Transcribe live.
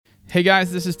Hey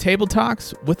guys, this is Table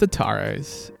Talks with the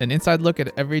Tares, an inside look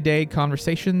at everyday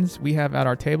conversations we have at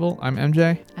our table. I'm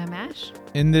MJ. I'm Ash.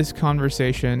 In this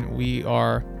conversation, we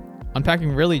are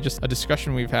unpacking really just a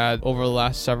discussion we've had over the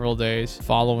last several days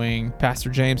following Pastor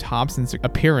James Hobson's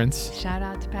appearance. Shout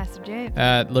out to Pastor James.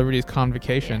 At Liberty's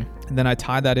convocation. Yeah. And then I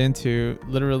tied that into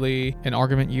literally an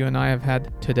argument you and I have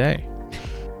had today.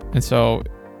 And so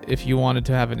if you wanted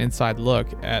to have an inside look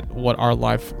at what our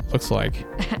life looks like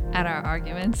at our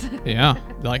arguments. Yeah,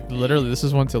 like literally this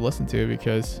is one to listen to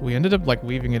because we ended up like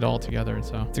weaving it all together. And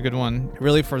so it's a good one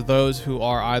really for those who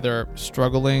are either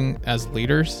struggling as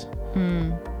leaders,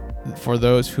 for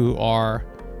those who are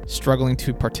struggling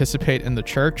to participate in the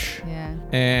church,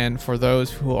 and for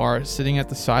those who are sitting at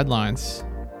the sidelines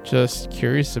just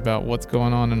curious about what's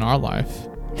going on in our life.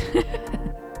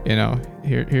 You know,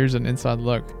 here's an inside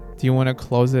look. Do you want to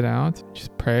close it out?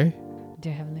 Just pray.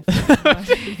 Dear Heavenly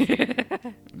Father,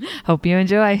 hope you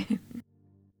enjoy.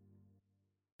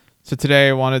 So today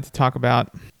I wanted to talk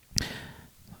about,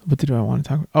 what did I want to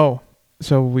talk about? Oh,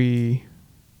 so we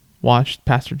watched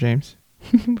Pastor James.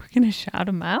 We're going to shout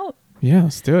him out? Yeah,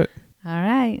 let's do it. All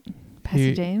right.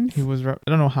 Pastor James. He was, I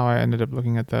don't know how I ended up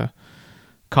looking at the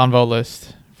convo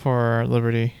list for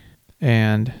Liberty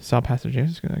and saw Pastor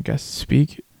James going to guest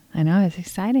speak. I know, it's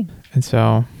exciting. And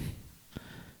so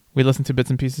we listened to bits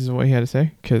and pieces of what he had to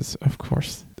say because, of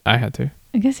course, I had to.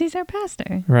 I guess he's our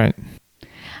pastor. Right.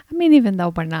 I mean, even though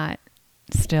we're not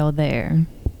still there,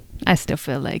 I still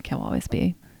feel like he'll always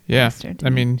be pastor. I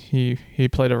mean, he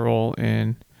played a role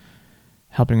in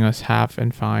helping us have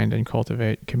and find and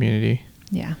cultivate community.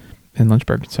 Yeah. In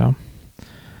Lynchburg. So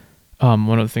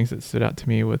one of the things that stood out to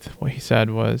me with what he said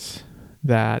was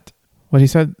that what he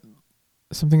said,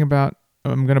 something about,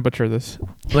 I'm going to butcher this.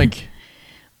 Like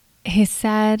he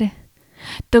said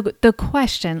the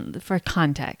question for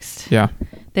context. Yeah.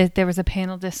 There was a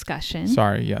panel discussion.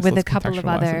 Sorry, yes. With a couple of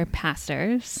other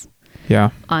pastors. Yeah.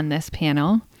 On this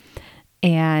panel.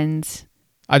 And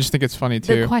I just think it's funny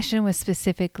too. The question was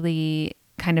specifically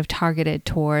kind of targeted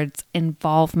towards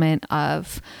involvement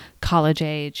of college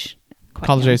age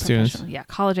students. Yeah,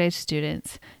 college age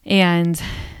students and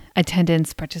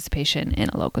attendance participation in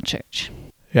a local church.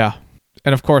 Yeah.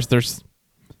 And of course, there's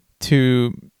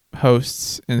 2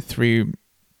 hosts and 3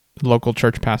 local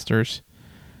church pastors.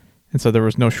 And so there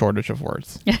was no shortage of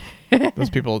words.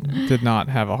 Those people did not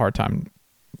have a hard time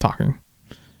talking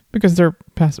because they're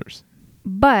pastors.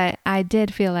 But I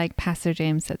did feel like Pastor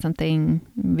James said something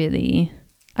really,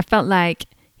 I felt like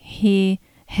he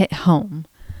hit home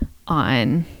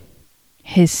on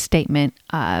his statement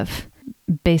of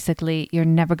basically, you're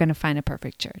never going to find a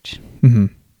perfect church. Mm-hmm.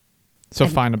 So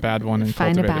find a bad one and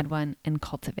cultivate it. Find a bad one and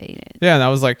cultivate it. Yeah, and that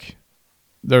was like,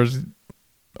 there's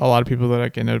a lot of people that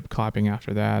like ended up clapping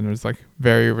after that, and it was like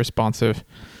very responsive.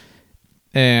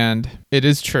 And it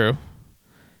is true,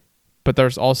 but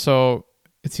there's also,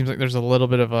 it seems like there's a little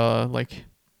bit of a like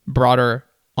broader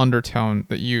undertone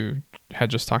that you had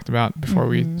just talked about before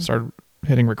we started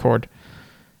hitting record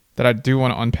that I do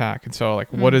want to unpack. And so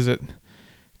like, what is it?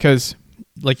 Because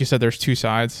like you said, there's 2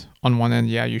 sides. On one end,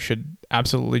 yeah, you should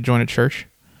absolutely join a church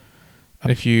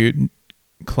if you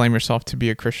claim yourself to be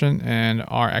a Christian and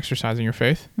are exercising your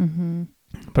faith. Mm-hmm.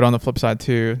 But on the flip side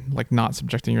too, like not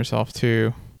subjecting yourself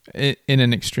to, in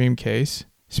an extreme case,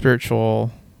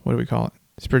 spiritual, what do we call it?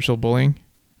 Spiritual bullying.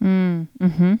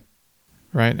 Mm-hmm.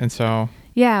 Right. And so.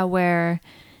 Yeah, where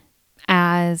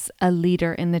as a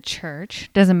leader in the church,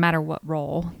 doesn't matter what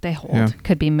role they hold,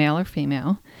 could be male or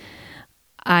female,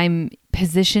 I'm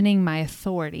positioning my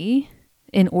authority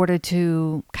in order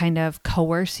to kind of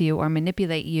coerce you or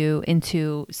manipulate you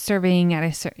into serving at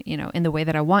a certain, in the way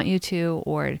that I want you to,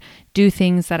 or do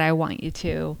things that I want you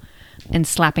to, and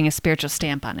slapping a spiritual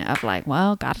stamp on it of like,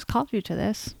 well, God has called you to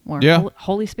this, or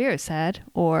Holy Spirit said,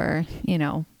 or,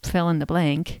 fill in the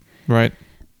blank. Right.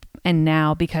 And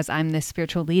now because I'm this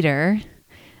spiritual leader,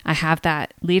 I have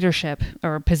that leadership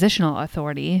or positional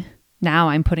authority. Now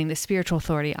I'm putting the spiritual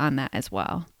authority on that as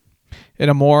well. In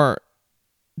a more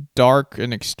dark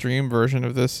and extreme version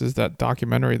of this is that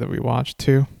documentary that we watched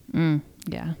too.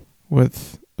 Yeah.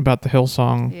 About the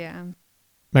Hillsong. Yeah.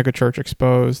 Mega church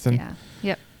exposed. And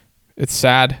yep. It's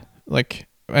sad. Like,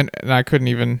 and I couldn't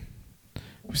even,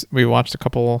 we watched a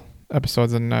couple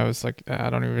episodes and I was like, I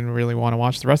don't even really want to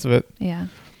watch the rest of it. Yeah.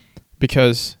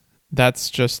 Because that's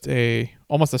just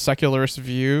almost a secularist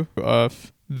view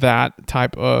of that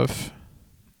type of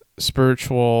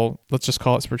spiritual, let's just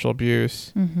call it spiritual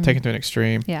abuse, taken to an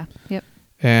extreme. Yeah. Yep.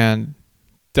 And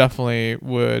definitely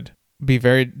would be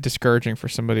very discouraging for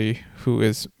somebody who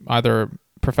is either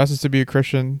professes to be a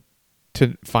Christian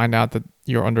to find out that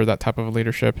you're under that type of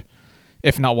leadership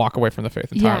if not walk away from the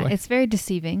faith entirely. Yeah, it's very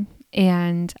deceiving.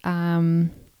 And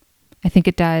I think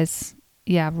it does,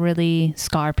 really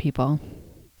scar people.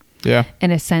 Yeah.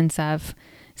 In a sense of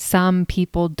some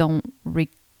people don't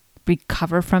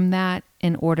recover from that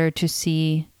in order to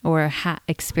see or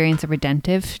experience a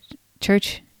redemptive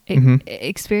church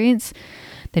experience.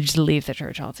 They just leave the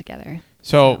church altogether.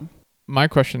 So my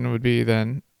question would be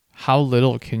then, how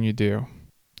little can you do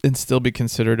and still be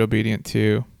considered obedient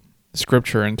to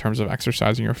Scripture in terms of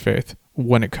exercising your faith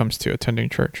when it comes to attending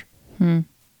church?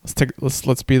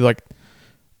 Let's be like,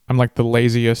 I'm like the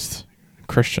laziest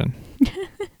Christian.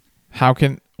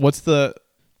 What's the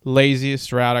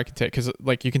laziest route I can take? Because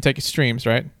like you can take extremes,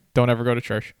 right? Don't ever go to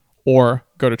church, or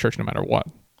go to church no matter what.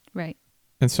 Right.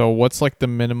 And so what's like the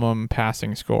minimum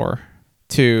passing score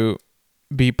to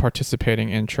be participating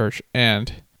in church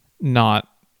and not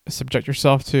subject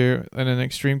yourself to, in an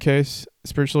extreme case,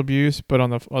 spiritual abuse, but on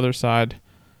the other side,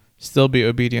 still be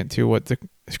obedient to what the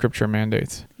Scripture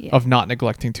mandates of not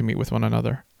neglecting to meet with one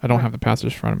another? I don't have the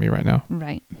passage in front of me right now.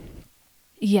 Right.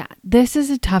 Yeah, this is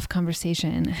a tough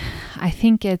conversation. I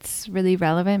think it's really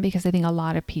relevant because I think a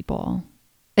lot of people,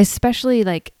 especially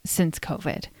like since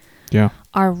COVID,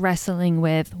 are wrestling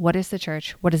with what is the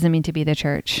church? What does it mean to be the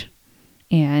church?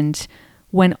 And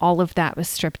when all of that was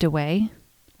stripped away,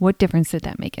 what difference did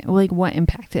that make? Like, what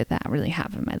impact did that really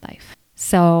have in my life?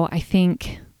 So I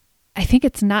think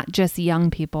it's not just young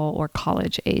people or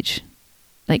college age,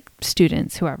 like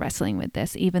students who are wrestling with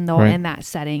this, even though in that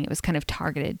setting it was kind of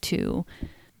targeted to.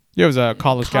 Yeah, it was a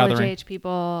college gathering. College age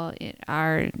people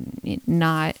are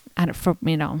not. I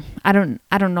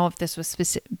don't know if this was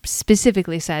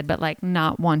specifically said, but like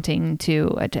not wanting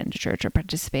to attend a church or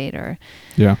participate or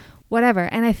whatever.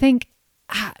 And I think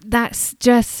that's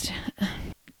just.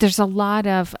 There's a lot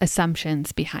of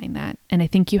assumptions behind that. And I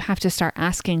think you have to start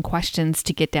asking questions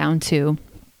to get down to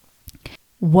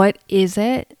what is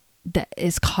it that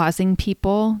is causing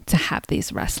people to have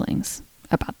these wrestlings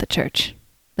about the church?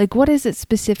 Like, what is it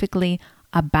specifically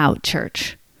about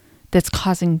church that's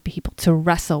causing people to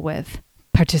wrestle with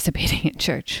participating in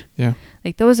church? Yeah.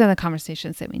 Like, those are the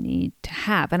conversations that we need to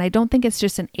have. And I don't think it's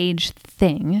just an age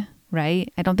thing,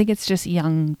 right? I don't think it's just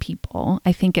young people.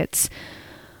 I think it's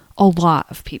a lot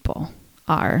of people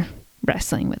are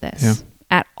wrestling with this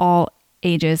at all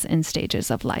ages and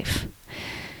stages of life.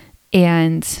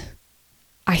 And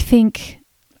I think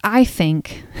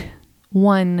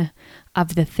one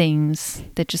of the things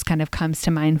that just kind of comes to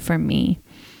mind for me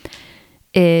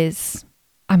is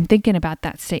I'm thinking about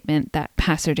that statement that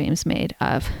Pastor James made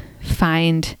of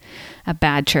find a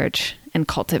bad church and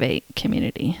cultivate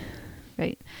community,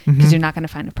 right? Because you're not going to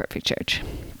find a perfect church.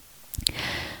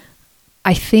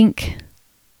 I think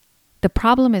the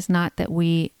problem is not that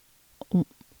we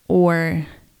or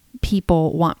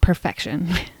people want perfection.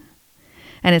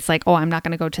 And it's like, oh, I'm not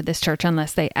going to go to this church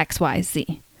unless they X, Y,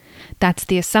 Z. That's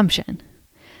the assumption.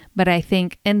 But I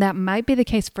think, and that might be the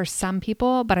case for some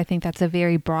people, but I think that's a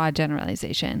very broad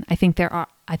generalization. I think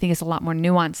it's a lot more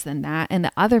nuanced than that. And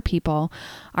the other people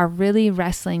are really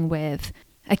wrestling with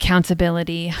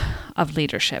accountability of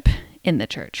leadership in the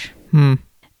church.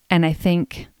 And I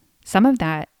think some of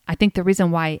that, I think the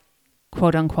reason why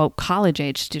quote unquote college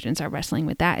age students are wrestling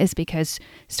with that is because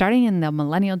starting in the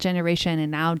millennial generation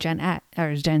and now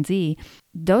Gen Z,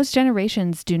 those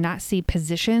generations do not see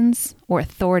positions or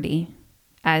authority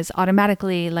as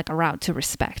automatically like a route to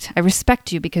respect. I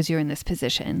respect you because you're in this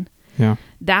position. Yeah.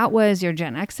 That was your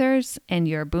Gen Xers and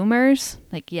your boomers.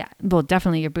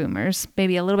 Definitely your boomers,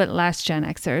 maybe a little bit less Gen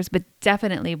Xers, but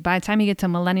definitely by the time you get to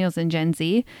millennials and Gen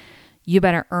Z, you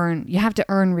have to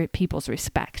earn people's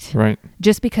respect. Right.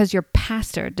 Just because you're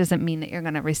pastor doesn't mean that you're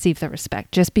going to receive the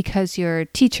respect. Just because you're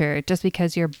teacher, just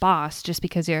because you're boss, just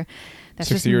because that's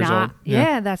 60 just years not, old.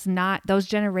 Yeah. That's not, those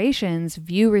generations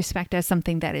view respect as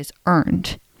something that is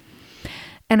earned.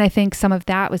 And I think some of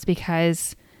that was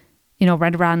because,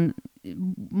 right around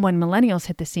when millennials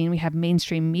hit the scene, we have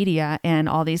mainstream media and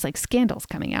all these like scandals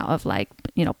coming out of like,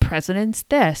 presidents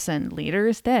this and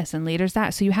leaders this and leaders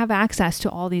that. So you have access to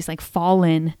all these like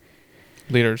fallen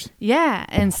leaders. Yeah.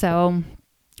 And so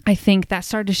I think that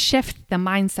started to shift the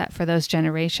mindset for those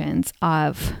generations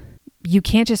of you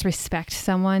can't just respect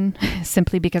someone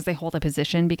simply because they hold a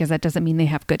position, because that doesn't mean they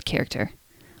have good character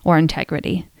or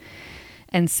integrity.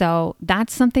 And so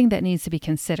that's something that needs to be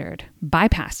considered by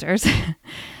pastors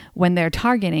when they're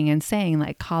targeting and saying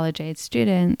like college age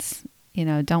students,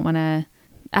 don't want to,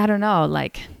 I don't know,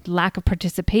 like lack of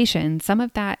participation. Some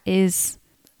of that is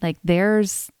like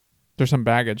there's some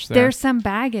baggage there. There's some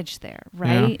baggage there,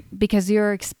 right? Yeah. Because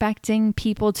you're expecting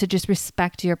people to just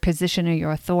respect your position or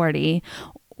your authority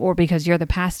or because you're the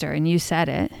pastor and you said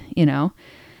it,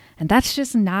 and that's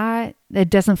just not, it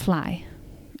doesn't fly.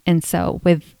 And so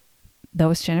with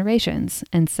those generations,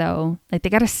 and so like they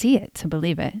got to see it to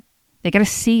believe it. They got to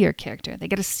see your character. They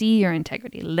got to see your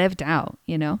integrity lived out,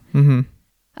 Mm-hmm.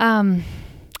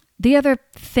 The other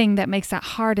thing that makes that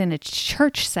hard in a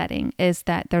church setting is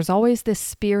that there's always this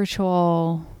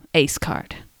spiritual ace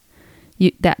card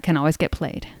that can always get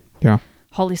played. Yeah.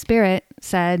 Holy Spirit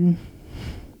said,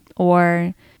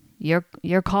 or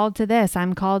you're called to this,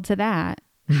 I'm called to that.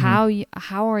 Mm-hmm.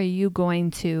 How are you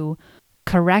going to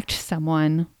correct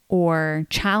someone or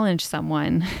challenge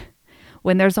someone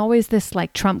when there's always this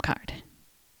like trump card?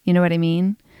 You know what I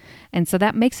mean? And so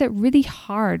that makes it really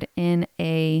hard in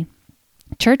a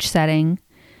church setting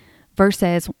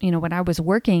versus, when I was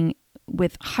working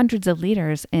with hundreds of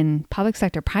leaders in public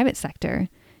sector, private sector,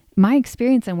 my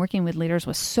experience in working with leaders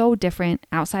was so different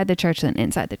outside the church than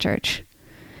inside the church.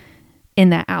 In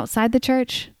that outside the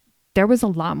church, there was a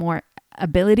lot more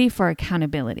ability for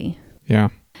accountability. Yeah.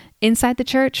 Inside the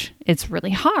church, it's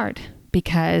really hard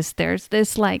because there's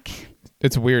this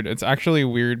it's weird. It's actually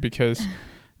weird because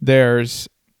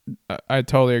I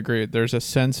totally agree. There's a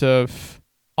sense of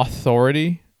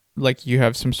authority, like you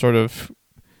have some sort of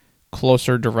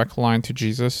closer direct line to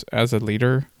Jesus as a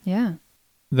leader. Yeah.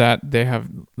 That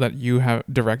you have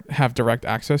direct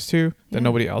access to that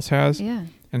nobody else has. Yeah.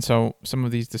 And so some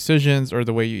of these decisions or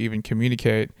the way you even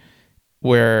communicate,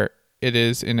 where it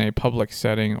is in a public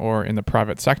setting or in the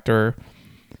private sector,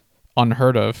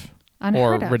 unheard of.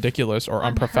 Ridiculous or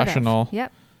unprofessional.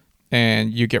 Yep.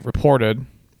 And you get reported.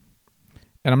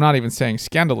 And I'm not even saying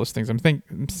scandalous things.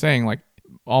 I'm saying like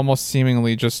almost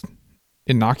seemingly just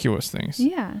innocuous things.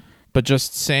 Yeah. But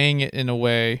just saying it in a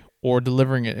way or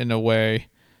delivering it in a way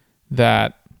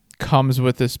that comes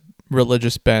with this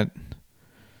religious bent,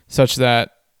 such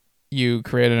that you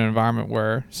create an environment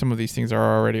where some of these things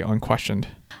are already unquestioned.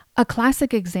 A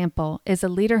classic example is a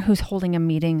leader who's holding a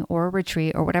meeting or a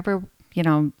retreat or whatever,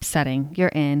 setting you're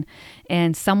in,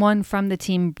 and someone from the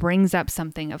team brings up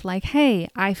something of like, hey,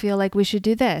 I feel like we should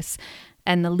do this.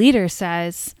 And the leader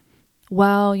says,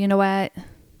 well, you know what?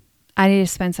 I need to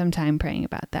spend some time praying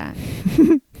about that.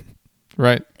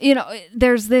 Right.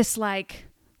 There's this like,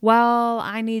 well,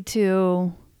 I need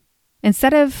to,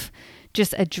 instead of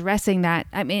just addressing that,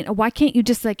 I mean, why can't you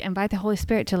just like invite the Holy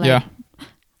Spirit to like,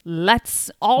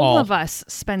 let's all of us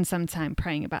spend some time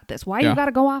praying about this. Why you got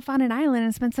to go off on an island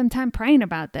and spend some time praying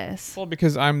about this? Well,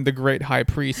 because I'm the great high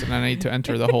priest and I need to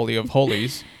enter the Holy of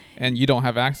Holies, and you don't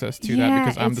have access to that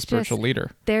because I'm the spiritual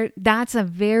leader. That's a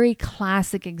very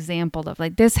classic example of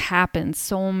like, this happens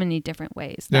so many different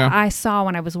ways that I saw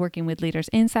when I was working with leaders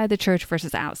inside the church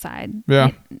versus outside.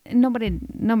 Yeah.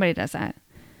 Nobody does that.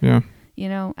 Yeah.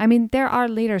 I mean, there are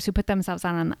leaders who put themselves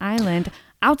on an island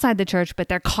outside the church, but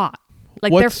they're caught.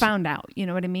 Like they're found out. You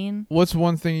know what I mean? What's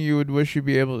one thing you would wish you'd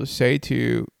be able to say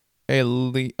to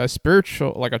a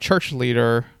spiritual, like a church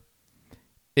leader,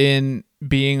 in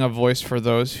being a voice for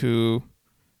those who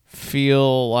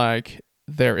feel like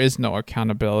there is no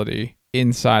accountability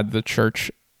inside the church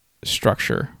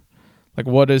structure? Like,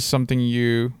 what is something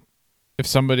if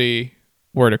somebody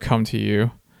were to come to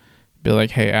you, be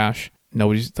like, hey, Ash,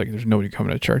 there's nobody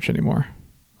coming to church anymore.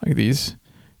 Like these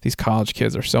college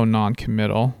kids are so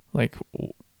non-committal. Like,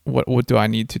 what do I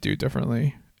need to do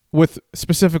differently? With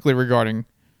specifically regarding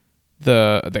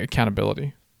the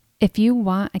accountability. If you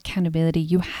want accountability,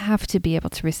 you have to be able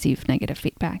to receive negative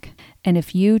feedback. And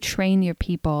if you train your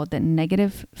people that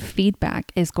negative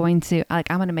feedback is going to, like,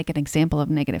 I'm going to make an example of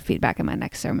negative feedback in my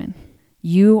next sermon.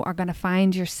 You are going to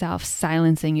find yourself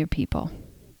silencing your people,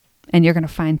 and you're going to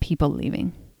find people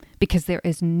leaving because there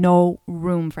is no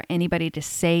room for anybody to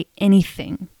say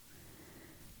anything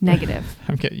negative.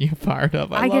 I'm getting you fired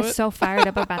up. I get so fired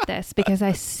up about this because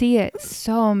I see it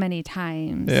so many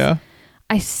times. Yeah.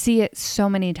 I see it so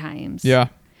many times. Yeah.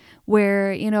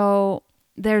 Where,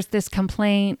 there's this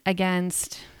complaint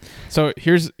against. So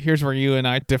here's where you and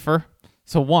I differ.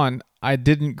 So one, I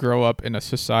didn't grow up in a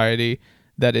society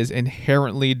that is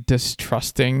inherently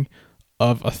distrusting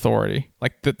of authority.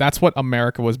 Like that's what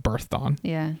America was birthed on.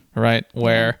 Yeah. Right?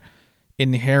 Where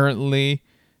inherently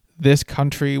this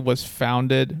country was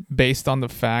founded based on the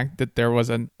fact that there was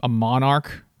a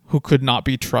monarch who could not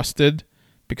be trusted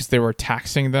because they were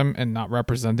taxing them and not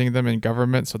representing them in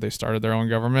government. So they started their own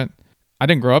government. I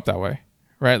didn't grow up that way,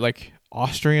 right? Like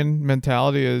Austrian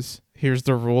mentality is, here's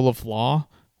the rule of law.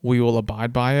 We will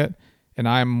abide by it. And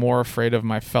I'm more afraid of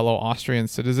my fellow Austrian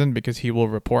citizen because he will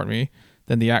report me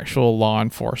than the actual law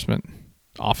enforcement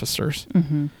officers.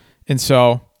 Mm-hmm. And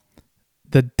so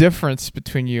the difference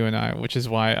between you and I, which is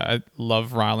why I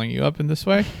love riling you up in this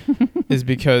way, is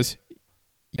because,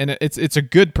 and it's a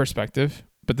good perspective,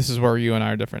 but this is where you and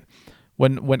I are different.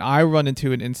 When I run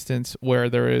into an instance where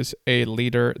there is a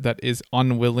leader that is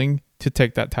unwilling to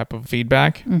take that type of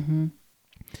feedback,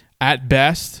 at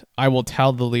best, I will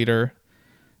tell the leader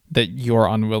that you're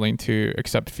unwilling to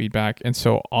accept feedback. And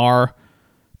so our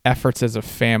efforts as a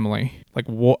family, like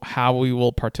how we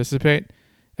will participate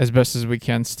as best as we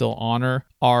can, still honor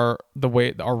our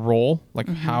role, like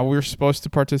how we're supposed to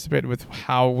participate with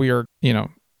how we are,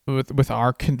 with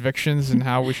our convictions and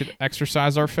how we should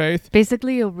exercise our faith.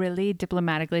 Basically, you'll really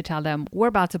diplomatically tell them, we're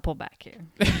about to pull back here.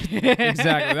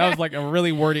 Exactly. That was like a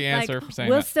really wordy answer for saying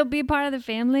we'll that. still be part of the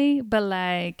family, but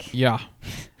like... Yeah.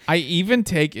 I even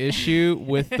take issue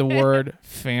with the word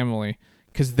family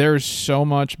because there's so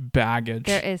much baggage.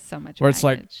 There is so much where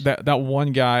baggage. It's like that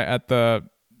one guy at the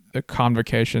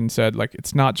convocation said, like,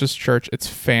 it's not just church, it's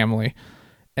family.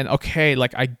 And okay,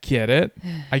 like, I get it.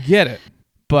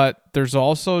 But there's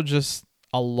also just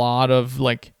a lot of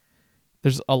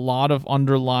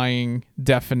underlying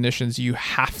definitions you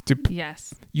have to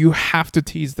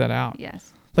tease that out.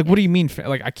 Yes. Like, what do you mean?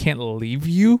 Like, I can't leave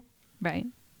you? Right.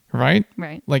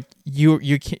 Like,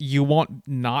 you won't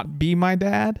not be my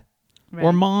dad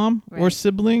or mom or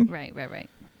sibling. Right.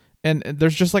 And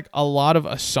there's just like a lot of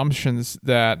assumptions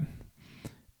that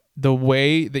the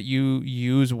way that you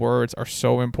use words are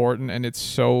so important, and it's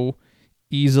so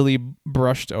easily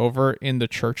brushed over in the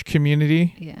church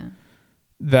community. Yeah.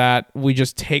 That we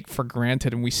just take for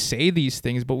granted, and we say these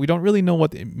things, but we don't really know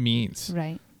what it means.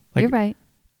 Right. Like, you're right.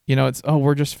 It's,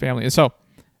 we're just family. And so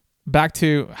back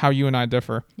to how you and I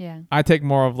differ. Yeah. I take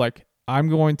more of like, I'm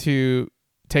going to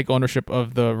take ownership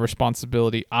of the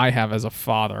responsibility I have as a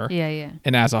father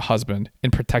and as a husband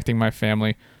in protecting my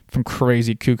family from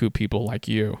crazy cuckoo people like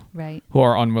you, right, who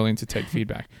are unwilling to take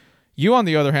feedback. You, on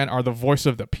the other hand, are the voice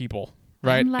of the people,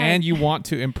 right? Like, and you want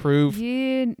to improve.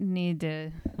 You need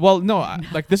to. Well, no,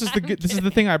 like this is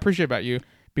the thing I appreciate about you,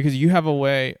 because you have a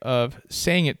way of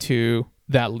saying it to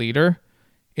that leader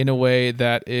in a way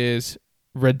that is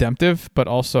redemptive but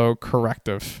also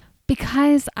corrective.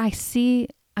 Because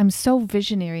I'm so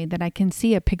visionary that I can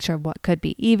see a picture of what could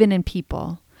be, even in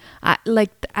people.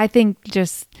 I think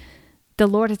just the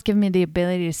Lord has given me the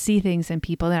ability to see things in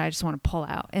people that I just want to pull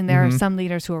out. And there are some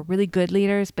leaders who are really good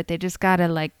leaders, but they just got to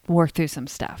like work through some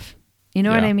stuff. You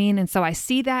know what I mean? And so I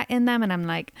see that in them, and I'm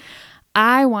like,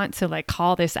 I want to like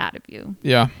call this out of you.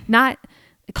 Yeah. Not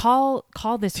call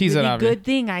this Tease really good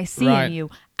thing I see in you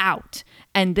out.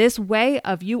 And this way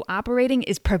of you operating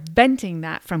is preventing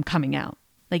that from coming out.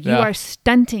 Like you are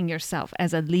stunting yourself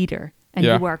as a leader, and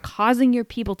you are causing your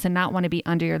people to not want to be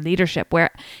under your leadership, where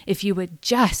if you would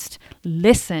just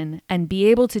listen and be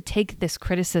able to take this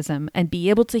criticism and be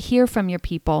able to hear from your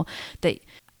people that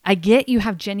I get you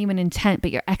have genuine intent,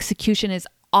 but your execution is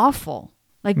awful.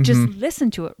 Like just listen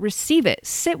to it, receive it,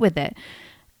 sit with it,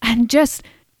 and just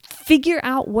figure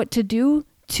out what to do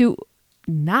to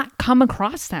not come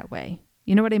across that way.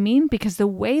 You know what I mean? Because the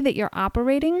way that you're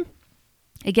operating,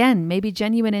 again, maybe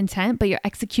genuine intent, but your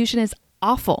execution is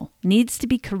awful, needs to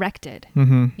be corrected,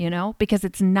 because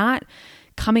it's not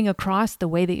coming across the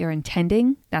way that you're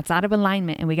intending. That's out of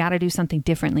alignment, and we got to do something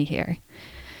differently here.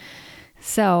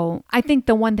 So I think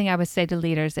the one thing I would say to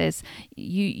leaders is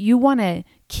you want to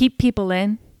keep people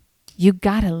in,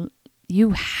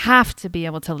 you have to be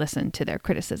able to listen to their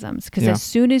criticisms, because as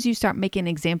soon as you start making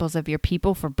examples of your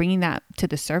people for bringing that to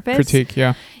the surface, critique,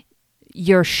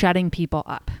 you're shutting people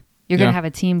up. You're going to have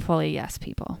a team full of yes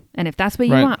people. And if that's what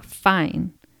you want,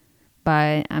 fine.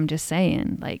 But I'm just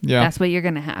saying, that's what you're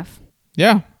going to have.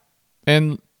 Yeah.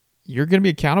 And you're going to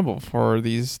be accountable for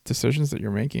these decisions that you're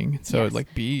making. So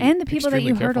be and the people that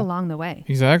you careful. heard along the way.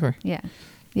 Exactly. Yeah.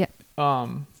 Yeah.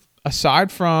 Aside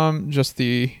from just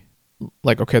the,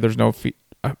 there's no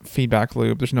feedback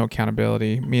loop, there's no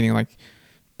accountability, meaning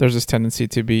there's this tendency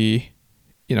to be,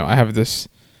 I have this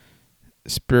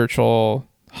spiritual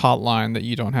hotline that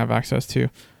you don't have access to.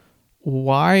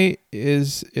 Why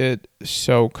is it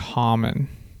so common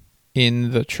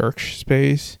in the church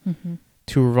space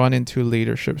to run into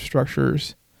leadership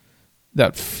structures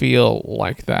that feel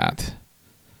like that,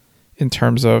 in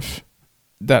terms of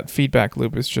that feedback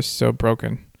loop is just so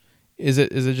broken? Is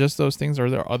it just those things, or are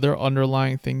there other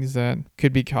underlying things that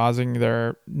could be causing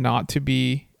there not to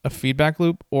be a feedback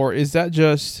loop? Or is that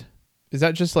just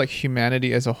like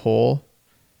humanity as a whole?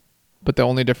 But the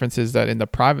only difference is that in the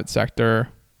private sector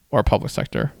or public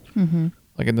sector,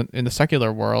 like in the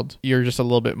secular world, you're just a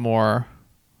little bit more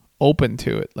open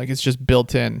to it. Like it's just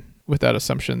built in with that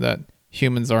assumption that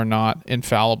humans are not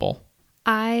infallible.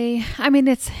 I mean,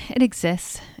 it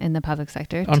exists in the public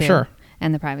sector too. I'm sure.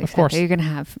 and the private Of sector. course. You're going to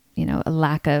have, a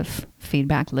lack of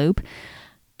feedback loop.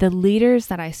 The leaders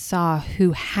that I saw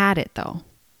who had it though,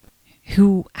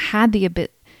 who had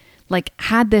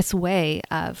had this way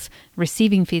of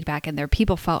receiving feedback and their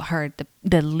people felt heard,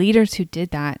 the leaders who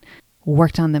did that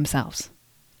worked on themselves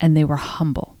and they were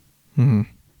humble. Mm-hmm.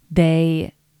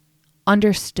 They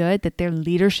understood that their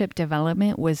leadership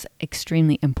development was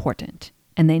extremely important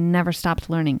and they never stopped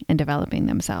learning and developing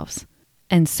themselves.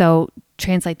 And so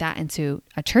translate that into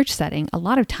a church setting. A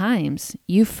lot of times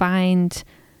you find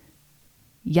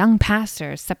young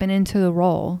pastors stepping into the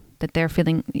role that they're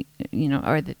feeling,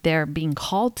 or that they're being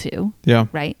called to. Yeah.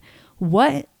 Right.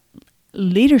 What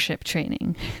leadership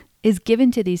training is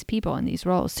given to these people in these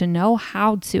roles to know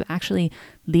how to actually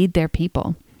lead their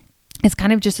people? It's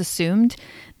kind of just assumed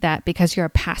that because you're a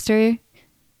pastor,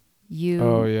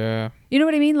 Oh yeah. You know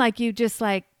what I mean? Like you just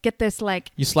get this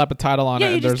you slap a title on it.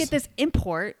 Yeah, you just get this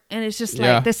import and it's just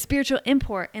this spiritual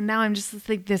import. And now I'm just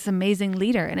this amazing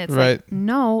leader. And it's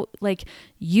no,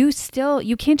 you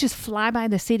can't just fly by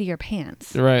the seat of your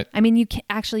pants. Right. I mean, you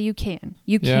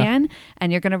can,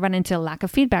 and you're going to run into a lack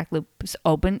of feedback loops,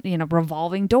 open,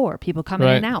 revolving door, people coming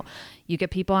in and out. You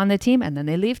get people on the team and then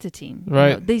they leave the team.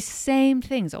 Right. These same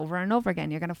things over and over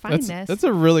again. You're going to find this. That's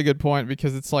a really good point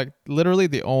because it's literally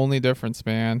the only difference,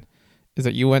 man, is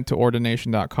that you went to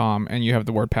ordination.com and you have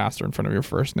the word pastor in front of your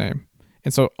first name.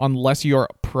 And so unless you are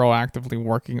proactively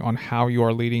working on how you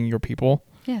are leading your people,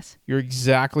 yes, you're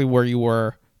exactly where you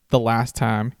were the last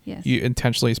time you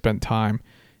intentionally spent time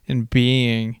in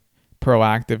being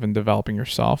proactive and developing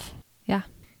yourself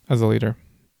as a leader.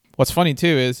 What's funny too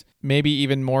is maybe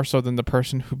even more so than the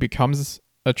person who becomes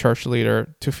a church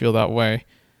leader to feel that way,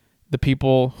 the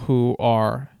people who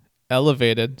are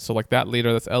elevated, so that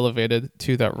leader that's elevated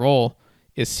to that role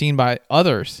is seen by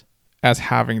others as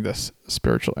having this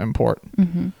spiritual import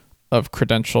of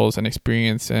credentials and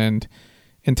experience and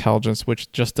intelligence,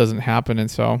 which just doesn't happen. And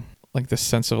so this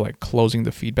sense of closing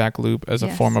the feedback loop as a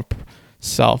form of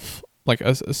self,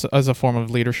 as a form of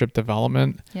leadership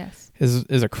development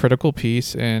is a critical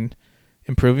piece in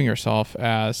improving yourself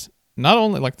as not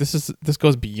only this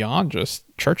goes beyond just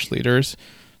church leaders,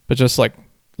 but just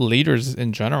leaders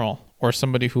in general, or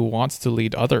somebody who wants to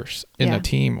lead others in a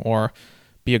team or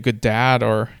be a good dad,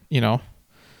 or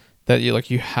that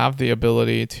you have the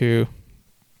ability to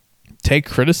take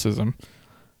criticism.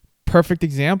 Perfect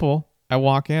example, I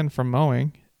walk in from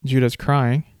mowing, Judah's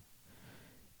crying,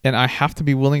 and I have to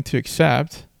be willing to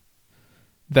accept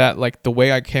that the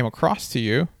way I came across to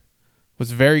you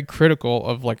was very critical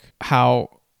of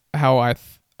how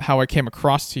I came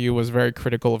across to you was very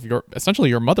critical of essentially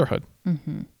your motherhood.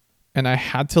 And I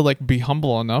had to be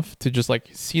humble enough to just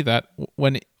see that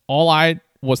when all I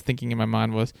was thinking in my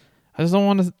mind was, I just don't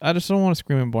want a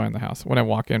screaming boy in the house when I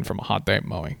walk in from a hot day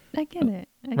mowing. I get it.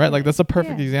 That's a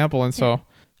perfect example. And so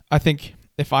I think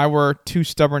if I were too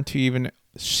stubborn to even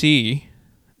see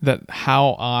that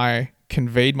how I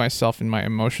conveyed myself in my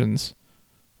emotions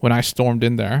when I stormed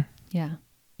in there,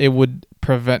 it would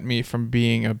prevent me from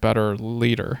being a better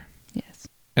leader. Yes.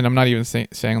 And I'm not even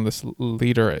saying this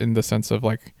leader in the sense of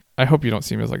I hope you don't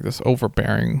see me as this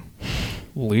overbearing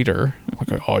leader,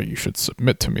 oh, you should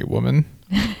submit to me, woman.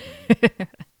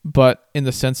 But in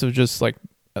the sense of just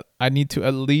I need to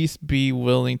at least be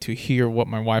willing to hear what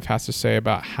my wife has to say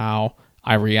about how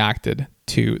I reacted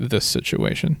to this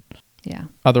situation. Yeah.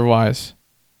 Otherwise,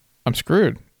 I'm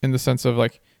screwed in the sense of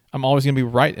I'm always going to be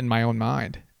right in my own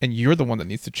mind. And you're the one that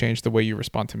needs to change the way you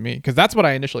respond to me. Because that's what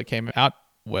I initially came out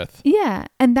with. Yeah.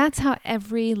 And that's how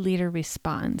every leader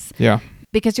responds. Yeah.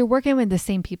 Because you're working with the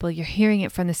same people, you're hearing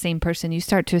it from the same person, you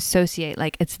start to associate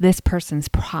it's this person's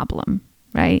problem,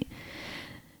 right?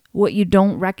 What you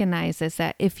don't recognize is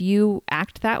that if you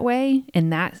act that way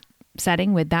in that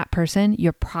setting with that person,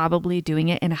 you're probably doing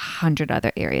it in 100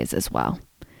 other areas as well.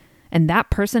 And that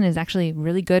person is actually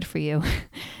really good for you,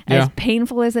 as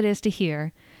painful as it is to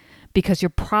hear, because you're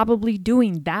probably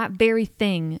doing that very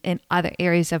thing in other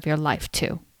areas of your life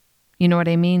too. You know what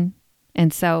I mean?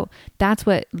 And so that's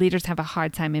what leaders have a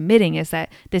hard time admitting, is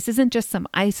that this isn't just some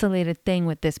isolated thing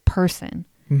with this person.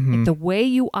 The way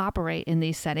you operate in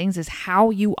these settings is how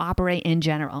you operate in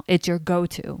general. It's your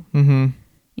go-to,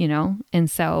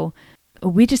 And so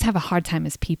we just have a hard time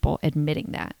as people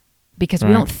admitting that, because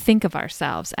we don't think of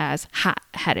ourselves as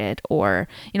hot-headed or,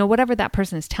 whatever that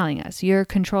person is telling us. You're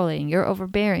controlling, you're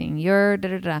overbearing, you're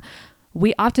da-da-da.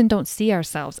 We often don't see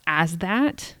ourselves as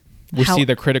that. We see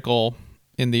the critical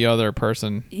in the other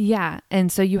person. Yeah.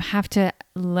 And so you have to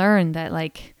learn that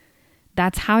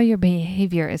that's how your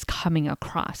behavior is coming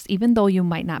across, even though you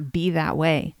might not be that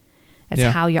way. It's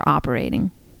how you're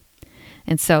operating.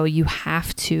 And so you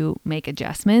have to make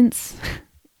adjustments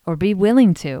or be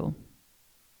willing to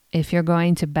if you're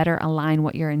going to better align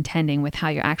what you're intending with how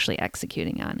you're actually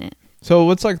executing on it. So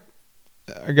what's like,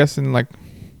 I guess in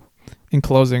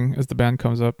closing, as the band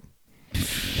comes up,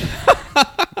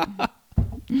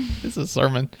 it's a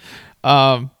sermon.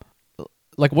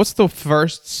 What's the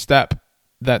first step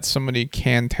that somebody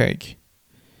can take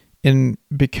in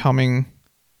becoming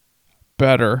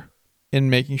better in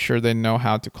making sure they know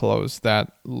how to close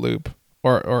that loop,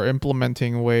 or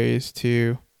implementing ways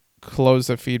to close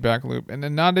the feedback loop? And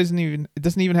then it doesn't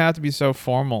even have to be so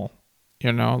formal,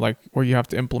 where you have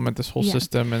to implement this whole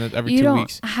system and every 2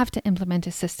 weeks. You don't have to implement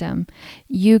a system.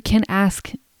 You can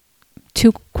ask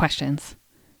 2 questions.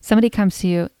 Somebody comes to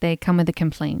you, they come with a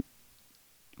complaint.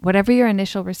 Whatever your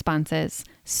initial response is,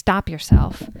 stop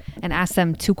yourself and ask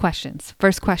them 2 questions.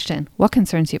 First question, what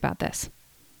concerns you about this?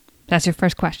 That's your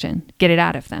first question. Get it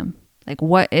out of them.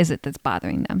 What is it that's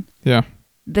bothering them? Yeah.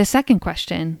 The second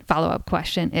question, follow-up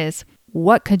question, is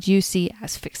what could you see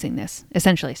as fixing this?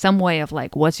 Essentially, some way of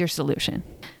what's your solution?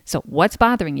 So what's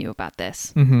bothering you about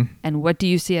this? Mm-hmm. And what do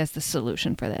you see as the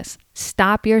solution for this?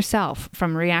 Stop yourself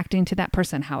from reacting to that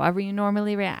person however you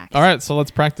normally react. All right, so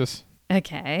let's practice.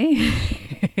 Okay.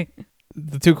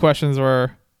 The 2 questions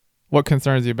were, what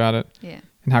concerns you about it? Yeah.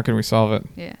 And how can we solve it?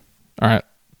 Yeah. All right.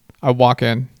 I walk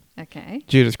in. Okay.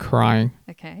 Judah's crying.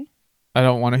 Okay. I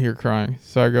don't want to hear crying,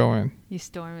 so I go in. You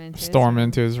storm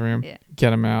into his room. Yeah.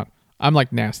 Get him out. I'm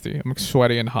nasty. I'm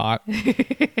sweaty and hot.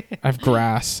 I have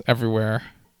grass everywhere.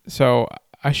 So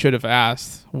I should have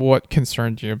asked, what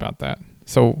concerned you about that?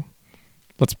 So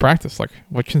let's practice.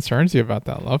 What concerns you about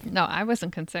that, love? No, I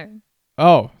wasn't concerned.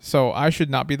 Oh, so I should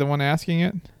not be the one asking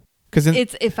it?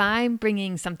 It's if I'm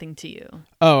bringing something to you.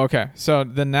 Oh, okay. So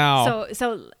then now.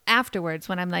 So afterwards,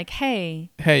 when I'm like, hey,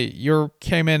 you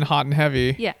came in hot and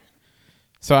heavy. Yeah.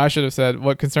 So I should have said,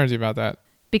 what concerns you about that?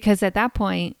 Because at that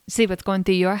point, see, what's going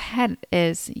through your head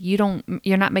is you're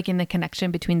not making the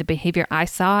connection between the behavior I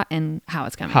saw and how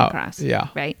it's coming across. Yeah.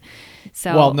 Right.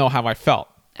 So. Know how I felt.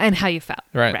 And how you felt.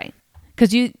 Right. Right.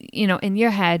 Because in your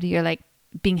head, you're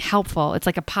being helpful. It's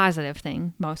a positive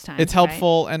thing most times. It's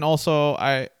helpful. Right? And also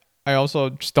I also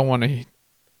just don't want to,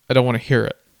 I don't want to hear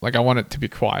it. I want it to be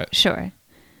quiet. Sure.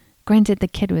 Granted, the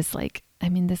kid was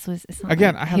this was... It's not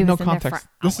Again, I have no context.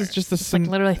 This is just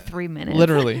literally 3 minutes.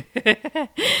 Literally.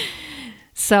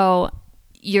 So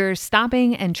you're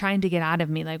stopping and trying to get out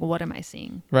of me. What am I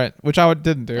seeing? Right. Which I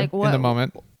didn't do in the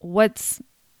moment. What's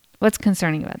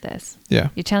concerning about this? Yeah.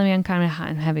 You're telling me I'm coming hot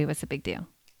and heavy. What's the big deal?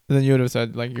 And then you would have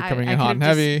said, you're coming in hot and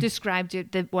heavy. Described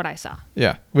what I saw.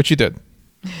 Yeah. Which you did.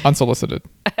 Unsolicited.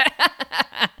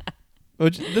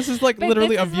 Which, this is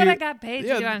literally a view. This is what I got paid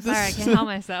to do. I'm sorry, I can't help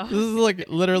myself. This is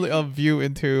literally a view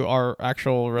into our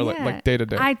actual day to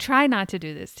day. I try not to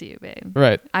do this to you, babe.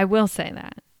 Right. I will say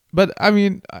that. But I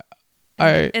mean,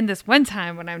 in this one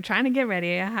time when I'm trying to get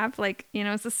ready, I have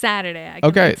it's a Saturday. I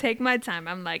can take my time.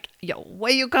 I'm like, yo, what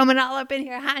are you coming all up in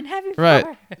here hot and heavy for? Right.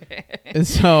 And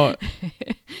so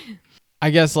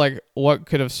I guess what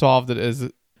could have solved it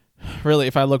is really,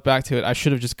 if I look back to it, I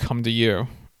should have just come to you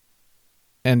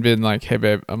and been like, hey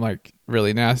babe, I'm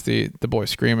really nasty. The boy's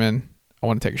screaming. I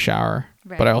want to take a shower,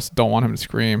 but I also don't want him to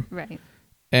scream. Right.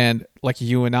 And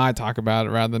you and I talk about it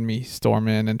rather than me storm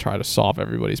in and try to solve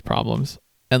everybody's problems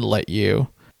and let you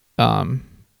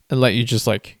just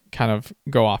kind of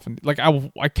go off and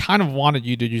I kind of wanted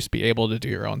you to just be able to do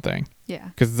your own thing. Yeah.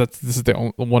 Because this is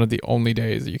one of the only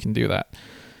days that you can do that.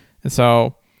 And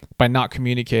so by not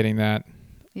communicating that,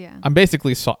 yeah, I'm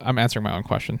basically I'm answering my own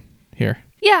question here.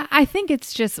 Yeah, I think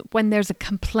it's just when there's a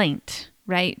complaint,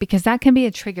 right? Because that can be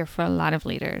a trigger for a lot of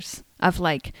leaders of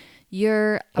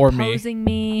you're opposing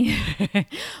me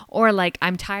or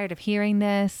I'm tired of hearing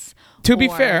this. To be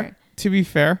fair,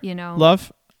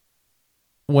 love,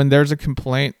 when there's a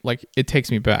complaint, it takes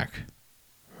me back,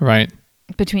 right?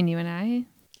 Between you and I?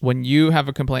 When you have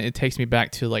a complaint, it takes me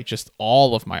back to just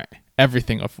all of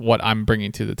everything of what I'm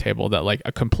bringing to the table, that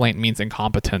a complaint means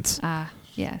incompetence.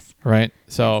 Yes. Right.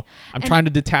 So I'm trying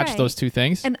to detach those two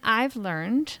things. And I've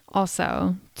learned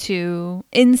also to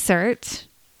insert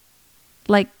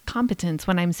competence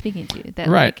when I'm speaking to you.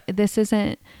 That this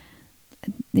isn't,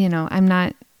 I'm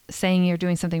not saying you're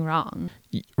doing something wrong.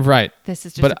 Right. This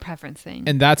is just a preference thing.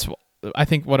 And that's, I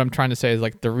think what I'm trying to say is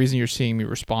the reason you're seeing me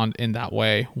respond in that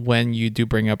way when you do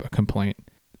bring up a complaint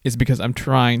is because I'm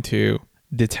trying to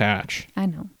detach. I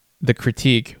know. The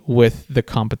critique with the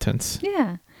competence.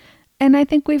 Yeah. And I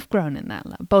think we've grown in that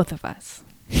love, both of us.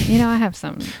 I have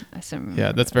some.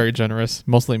 Yeah, that's very generous.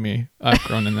 Mostly me. I've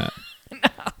grown in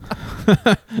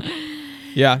that.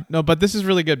 Yeah, no, but this is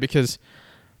really good because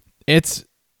it's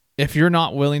if you're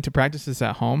not willing to practice this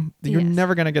at home, then you're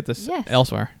never going to get this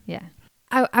elsewhere. Yeah.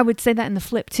 I would say that in the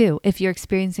flip too. If you're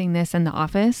experiencing this in the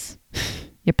office,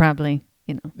 you're probably,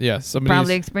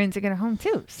 probably experiencing it at home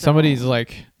too. So.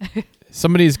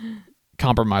 Somebody's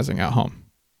compromising at home.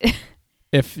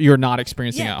 If you're not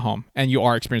experiencing it at home and you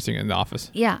are experiencing it in the office.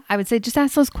 Yeah. I would say just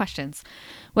ask those questions.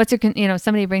 What's your,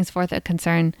 somebody brings forth a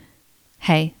concern.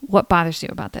 Hey, what bothers you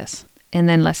about this? And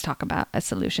then let's talk about a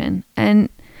solution. And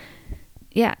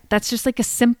yeah, that's just like a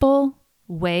simple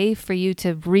way for you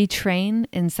to retrain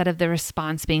instead of the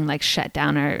response being like shut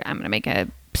down or I'm going to make a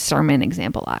sermon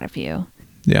example out of you.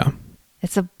 Yeah.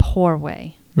 It's a poor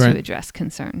way to address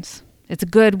concerns. It's a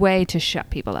good way to shut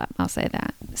people up. I'll say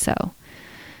that. So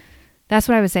that's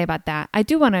what I would say about that. I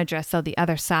do want to address though the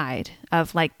other side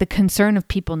of like the concern of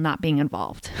people not being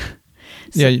involved.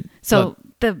 So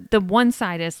the one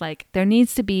side is like there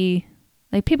needs to be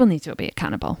like people need to be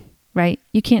accountable, right?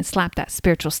 You can't slap that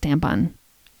spiritual stamp on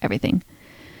everything.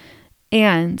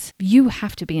 And you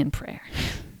have to be in prayer.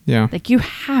 Yeah. Like you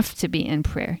have to be in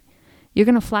prayer. You're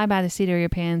going to fly by the seat of your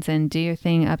pants and do your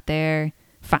thing up there.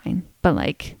 Fine. But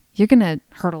like, you're going to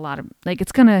hurt a lot of, like,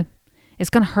 it's going to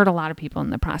hurt a lot of people in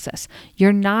the process.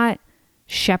 You're not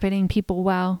shepherding people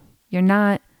well. You're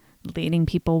not leading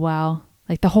people well.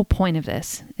 Like the whole point of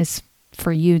this is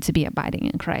for you to be abiding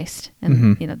in Christ.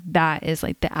 And, that is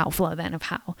like the outflow then of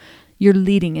how you're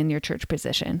leading in your church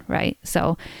position, right?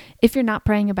 So if you're not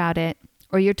praying about it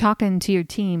or you're talking to your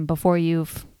team before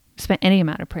you've spent any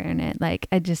amount of prayer in it, like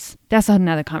that's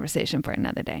another conversation for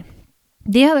another day.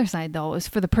 The other side though is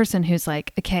for the person who's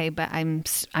like, okay, but I'm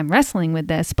wrestling with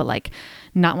this, but like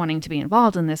not wanting to be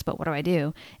involved in this, but what do I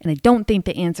do? And I don't think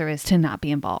the answer is to not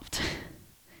be involved.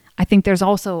 I think there's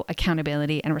also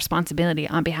accountability and responsibility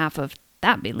on behalf of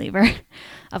that believer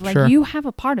of like, you have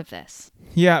a part of this.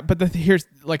 Yeah. But here's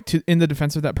like in the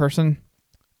defense of that person,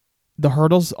 the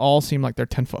hurdles all seem like they're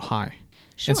 10 foot high.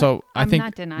 Sure. And so I think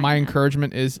my that.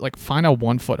 encouragement is like, find a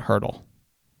 1 foot hurdle.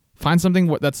 Find something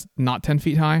that's not 10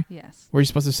 feet high. Yes. Where you're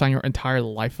supposed to sign your entire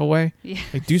life away. Yes.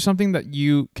 Like do something that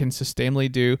you can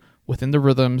sustainably do within the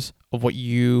rhythms of what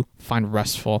you find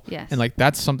restful. Yes. And like,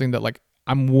 that's something that like,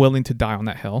 I'm willing to die on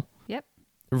that hill. Yep.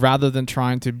 Rather than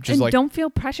trying to just and like... don't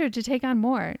feel pressured to take on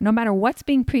more, no matter what's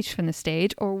being preached from the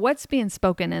stage or what's being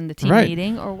spoken in the team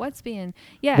meeting or what's being...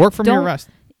 Yeah. Work from your rest.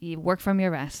 You work from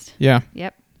your rest. Yeah.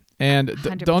 Yep. And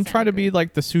don't try to be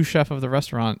like the sous chef of the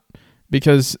restaurant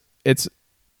because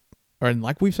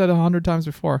like we've said 100 times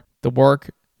before, the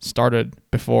work started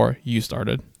before you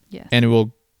started. Yes. And it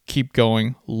will keep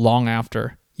going long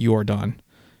after you are done.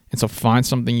 And so find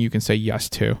something you can say yes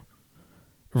to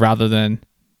rather than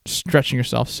stretching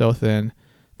yourself so thin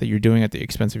that you're doing at the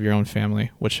expense of your own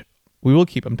family, which we will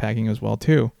keep unpacking as well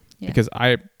too, because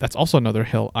that's also another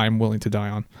hill I'm willing to die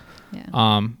on.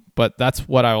 Yeah. But that's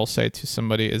what I will say to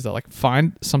somebody is that like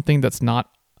find something that's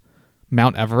not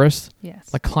Mount Everest.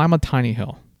 Yes. Like climb a tiny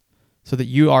hill so that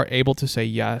you are able to say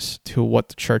yes to what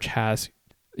the church has,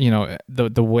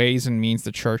 the ways and means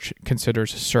the church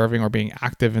considers serving or being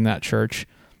active in that church.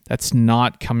 That's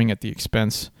not coming at the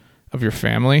expense of your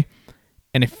family.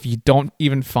 And if you don't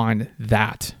even find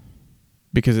that,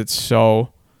 because it's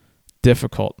so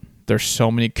difficult, there's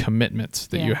so many commitments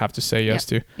that you have to say yes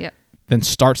to, then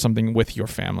start something with your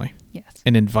family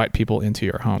and invite people into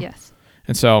your home. Yes.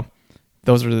 And so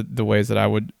those are the ways that I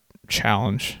would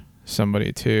challenge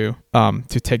somebody to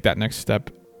take that next step,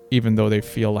 even though they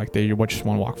feel like they just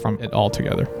want to walk from it all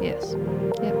together. Yes.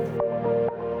 Yep.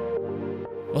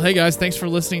 Well, hey guys, thanks for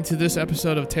listening to this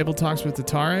episode of Table Talks with the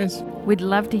Tares. We'd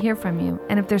love to hear from you.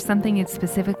 And if there's something you'd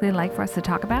specifically like for us to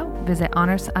talk about, visit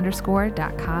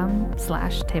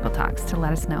honors_.com/tabletalks to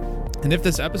let us know. And if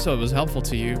this episode was helpful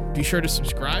to you, be sure to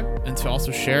subscribe and to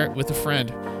also share it with a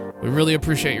friend. We really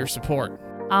appreciate your support.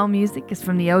 All music is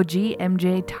from the OG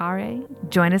MJ Tare.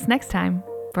 Join us next time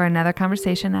for another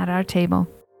conversation at our table.